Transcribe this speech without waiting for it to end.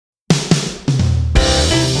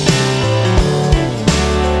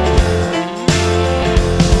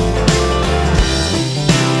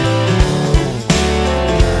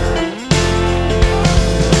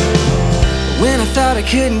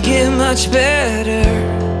couldn't get much better.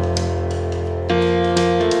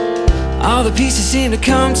 All the pieces seem to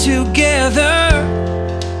come together,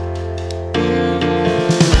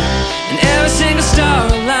 and every single star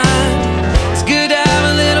aligned. It's good to have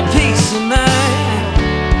a little peace of mind.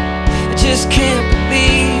 I just can't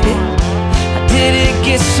believe it. How did it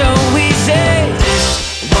get so easy? This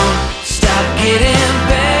won't stop getting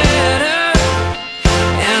better,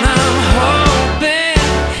 and I'm hoping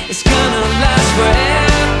it's gonna last forever.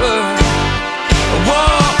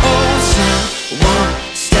 Whoa, sun won't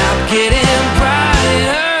stop getting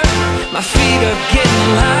brighter. My feet are getting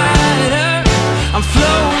lighter. I'm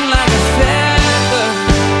floating like a feather.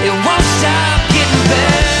 It won't stop getting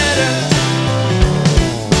better.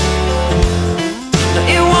 No,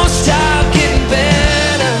 it won't stop getting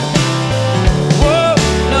better. Whoa,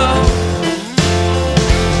 no.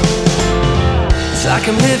 It's like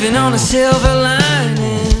I'm living on a silver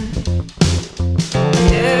lining.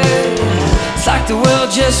 Yeah. It's like the world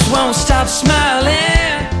just won't stop smiling.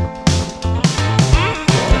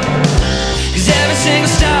 'Cause every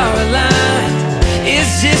single star aligned. Is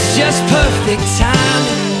this just perfect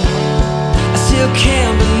timing? I still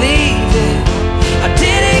can't believe it. How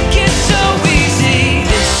did it get so easy?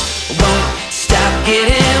 This won't stop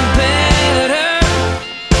getting better,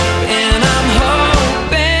 and I'm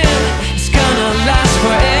hoping it's gonna last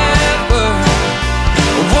forever.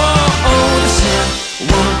 Whoa, the sun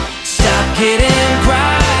won't stop getting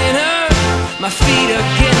brighter. My feet are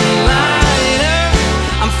getting lighter.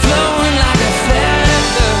 I'm floating like a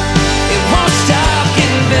feather. It won't stop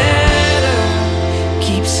getting better.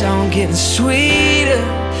 Keeps on getting sweeter.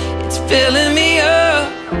 It's filling me up,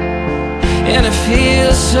 and it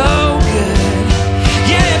feels so good.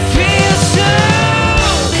 Yeah, it feels so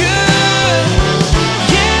good.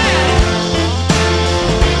 Yeah.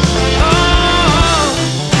 Oh,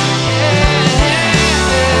 yeah.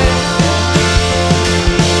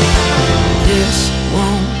 This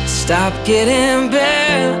won't stop getting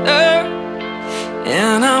better,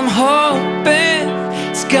 and I'm hoping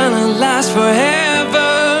it's gonna last forever.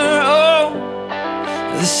 Oh,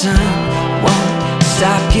 the sun won't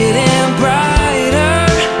stop getting